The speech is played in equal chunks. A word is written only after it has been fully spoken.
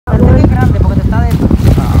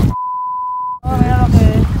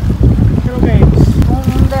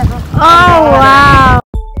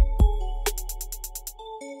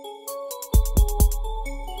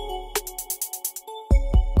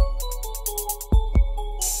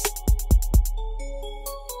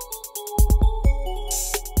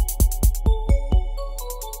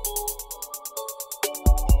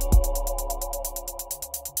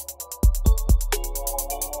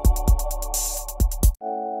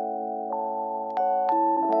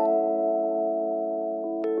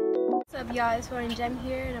Y'all, it's Rory and Jem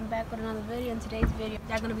here, and I'm back with another video. In today's video,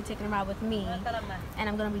 y'all gonna be taking a ride with me, and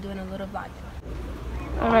I'm gonna be doing a little vlog.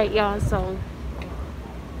 Alright, y'all, so...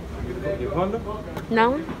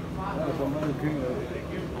 No?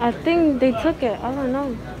 I think they took it. I don't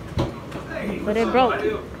know. But it broke.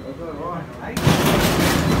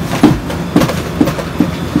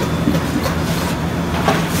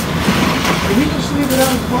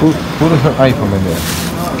 Put her iPhone in there.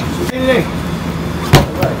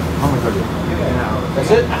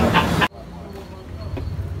 That's it?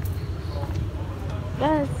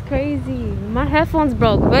 That's crazy. My headphones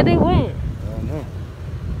broke. Where they went? I don't know.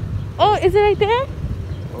 Oh, is it right there?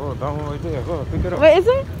 Oh, that one right there. Go, pick it up. Wait, is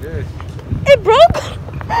it? Yes. It broke?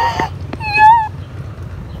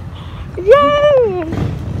 Yeah.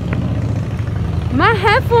 My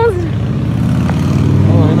headphones.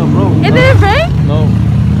 Oh, it's not broke. Is it break? No.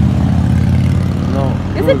 No.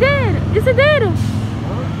 Is it dead? Is it dead? Huh?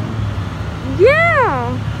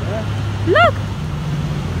 Yeah. Look.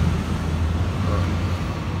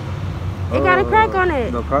 It got a crack on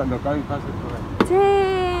it. No, car is correct.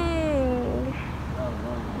 Dang.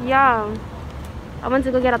 Yeah. I went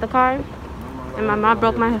to go get out the car and my mom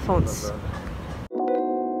broke my headphones.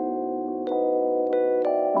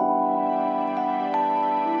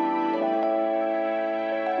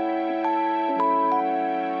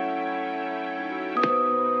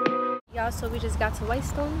 Y'all, so we just got to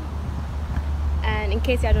Whitestone. And in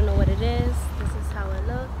case y'all don't know what it is, this is how it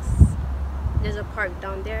looks. There's a park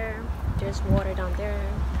down there. There's water down there.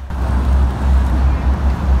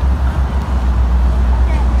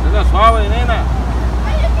 Nena, suave, nena.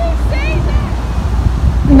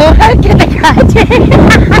 No, que te calle.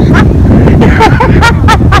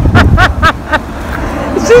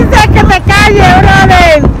 She said que te calle,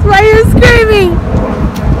 brother. Why are you screaming?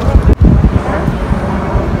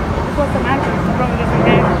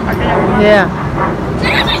 Yeah.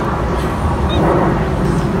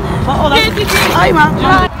 Oh, that's... Ay, ma.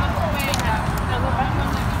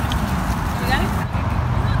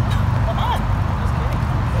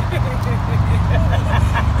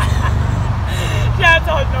 Yeah, I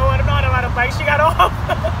told no one I'm not about a bike. She got off.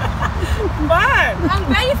 Fine. I'm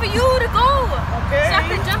ready for you to go. Okay. So I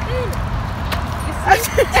can jump in.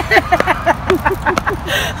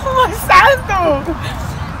 My santo.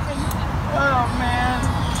 Oh man.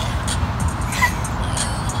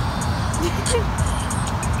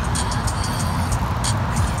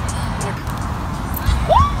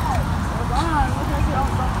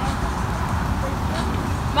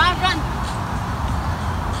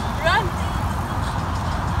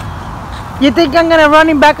 You think I'm gonna run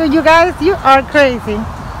in back of you guys? You are crazy.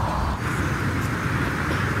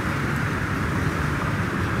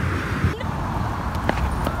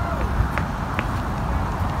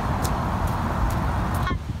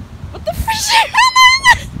 What the frick?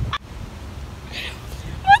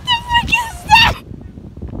 What the frick is that?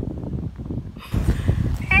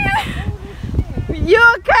 You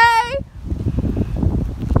okay?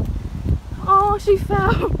 Oh, she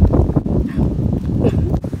fell.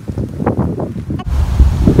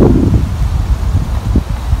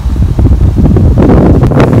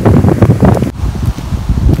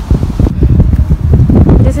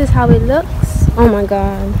 This is how it looks. Oh my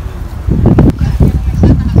god.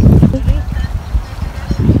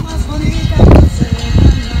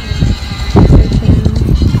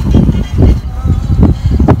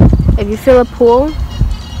 If you feel a pull,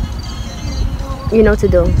 you know what to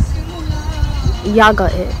do. Y'all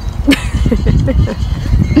got it.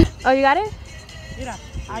 Oh, you got it? Mira,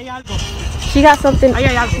 hay algo. She got something. Ahí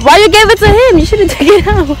hay algo. Why you gave it to him? You should have taken it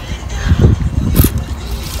out.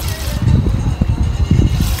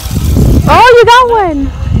 Oh, you got one.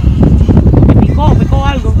 Me picó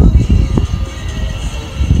algo.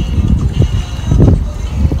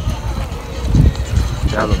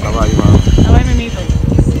 Ya lo estaba ahí, mano. A ver, mimito.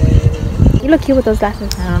 You look cute with those glasses.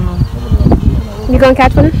 I don't know. You gonna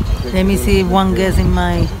catch one? Let me see if one gets in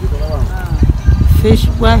my fish.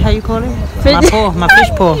 What? How you call it? My paw. My fish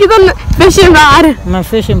paw. You gonna fishing rod? My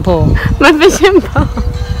fishing paw. My fishing pole.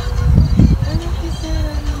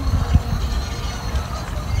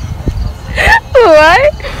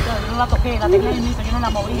 What? Yo no la toqué, la tenía mimito, yo no la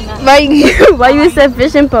moví nada. Why you said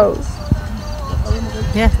fishing pose?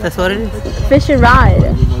 Yes, that's what it is. Fishing rod.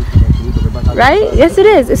 Right? Yes, it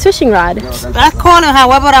is. It's fishing rod. I call it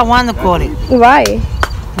however I want to call it. Why?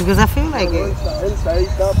 Because I feel like it.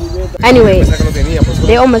 Anyways,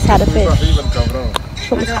 they almost had a fish.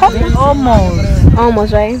 Almost.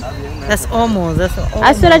 Almost, right? That's almost. That's almost.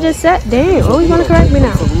 That's what I just said. Dang, always want to correct me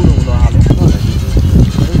now.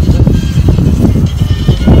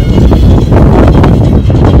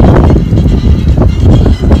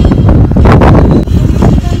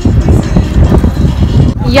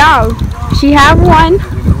 She have one.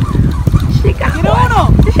 She got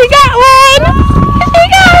one. She got one. She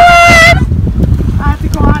got one. I have to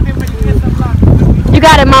go out there when you get some luck. You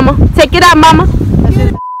got it, mama. Take it out, mama.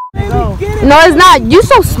 No, it's not. You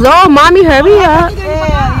so slow, mommy. Hurry up.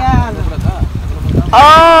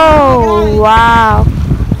 Oh, wow.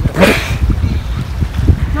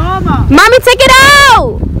 Mommy, take it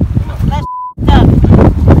out.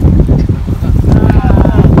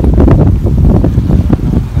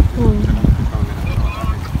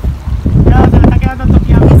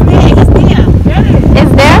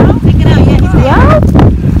 It's there? Yeah.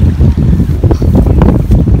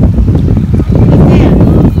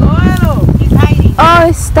 Oh,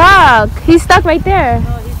 it's stuck. He's stuck right there.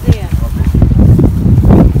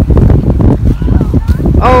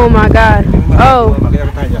 Oh my God. Oh.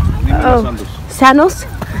 Oh. Sandals?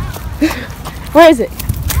 Where is it?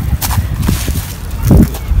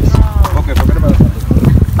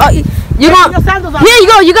 Oh, you gonna? Here you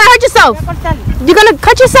go. You're gonna hurt yourself. You're gonna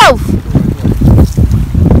cut yourself.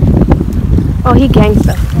 Oh, he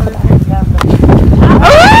gangster.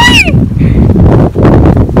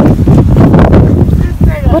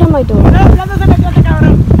 What am I doing?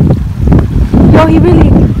 Yo, he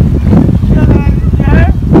really.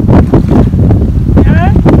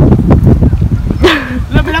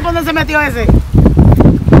 ¿Dónde se metió ese?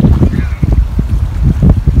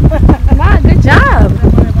 Wow, good job.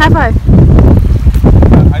 High five.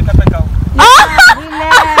 Ahí está pescado.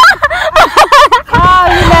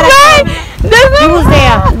 He was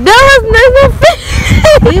there. There's no fish.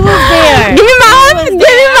 He was there. Give me my hand.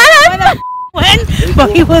 Give me my hand. When? But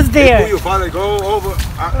he was there. Your father go over.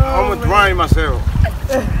 I'm gonna drown myself.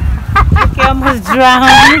 Okay, I almost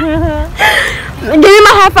drowned. Give me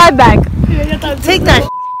my high five back. Take that.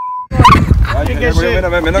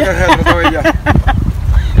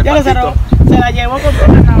 Ya lo cerró. Se la llevó con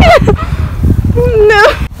No.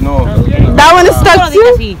 No. That one is stuck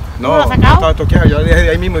too. No, no estaba toqueado. Yo le dije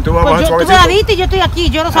ahí mismo y tú vas a bajar Tú me la suavecito. diste y yo estoy aquí.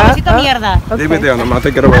 Yo no suavecito mierda. Dime, tío, nomás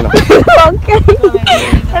te quiero ver. Okay.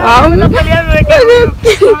 Una peleando de que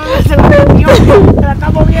se la está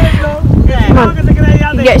moviendo. No, que se quede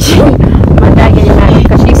allá. Yeah, my dad getting mad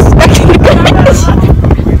because she's stuck in the garage.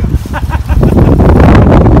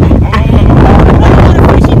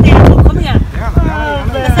 Come here.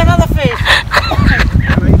 That's another fish.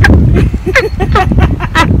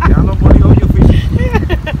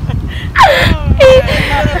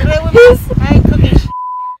 I ain't cooking shit.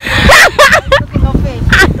 Cooking no fish.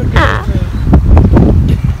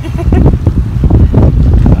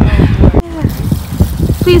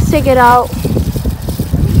 Please take it out.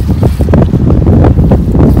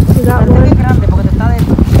 You got one? grande porque te está de...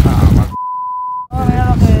 Oh, mira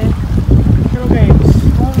lo que es. Creo que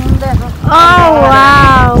Un de esos. Oh,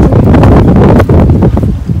 wow.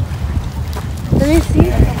 Let me see.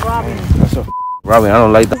 That's a Robin, I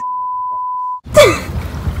don't like that.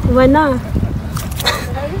 Why not?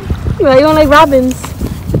 Why you don't like robins?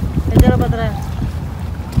 Échalo para atrás.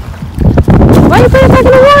 Why you put it back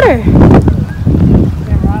in the water?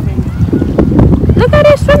 Look how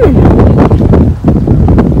they're swimming.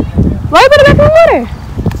 Why you put it back in the water?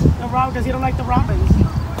 the robin, because you don't like the robins.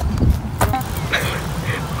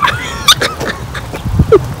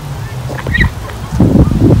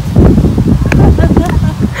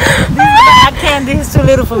 I can't. This is too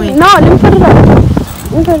little for me. No, let me put it up.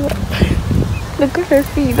 Let me put it up. Look at her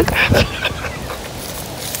feet. Look at her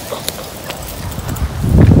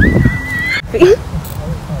feet.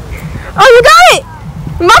 Oh, you got it!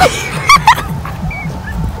 Mommy!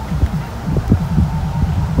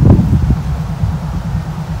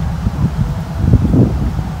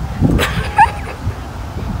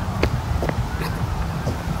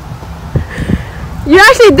 You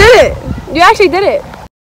actually did it! You actually did it!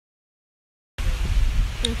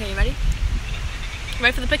 Okay, you ready?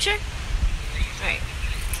 Ready for the picture? Alright.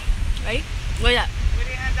 Ready? Wait up. We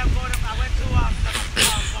didn't end up going. I went to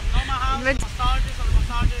from Noma House,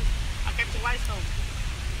 massages. I came to Whitestone.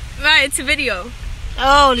 Right, it's a video.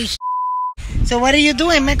 Holy sh**. So what are you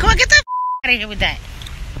doing, man? Come on, get the f*** out of here with that.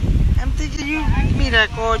 I'm thinking you... Mira,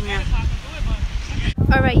 coño.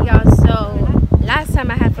 Alright, y'all, so last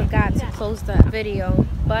time I had forgot to close the video,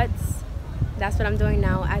 but that's what I'm doing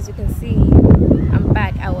now. As you can see, I'm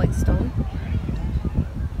back at Whitestone.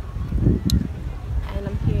 And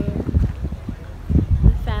I'm here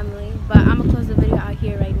with family. But I'm going to close the video out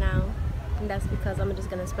here right now. And that's because I'm just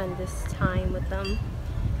going to spend this time with them.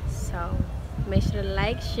 So make sure to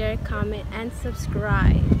like, share, comment, and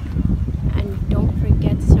subscribe. And don't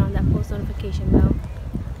forget to turn on that post notification bell.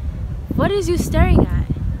 What is you staring at?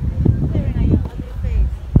 Staring at your ugly face.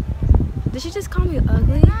 Did she just call me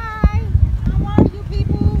ugly? Hi. How are you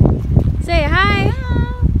people? Say hi.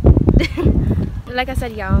 Like I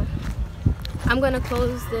said, y'all, I'm gonna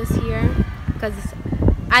close this here because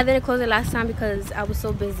I didn't close it last time because I was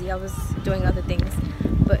so busy. I was doing other things.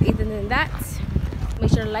 But other than that,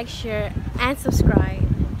 make sure to like, share, and subscribe.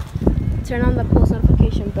 Turn on the post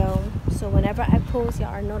notification bell so whenever I post, y'all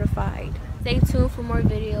are notified. Stay tuned for more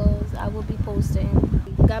videos I will be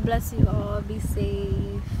posting. God bless you all. Be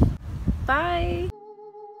safe. Bye.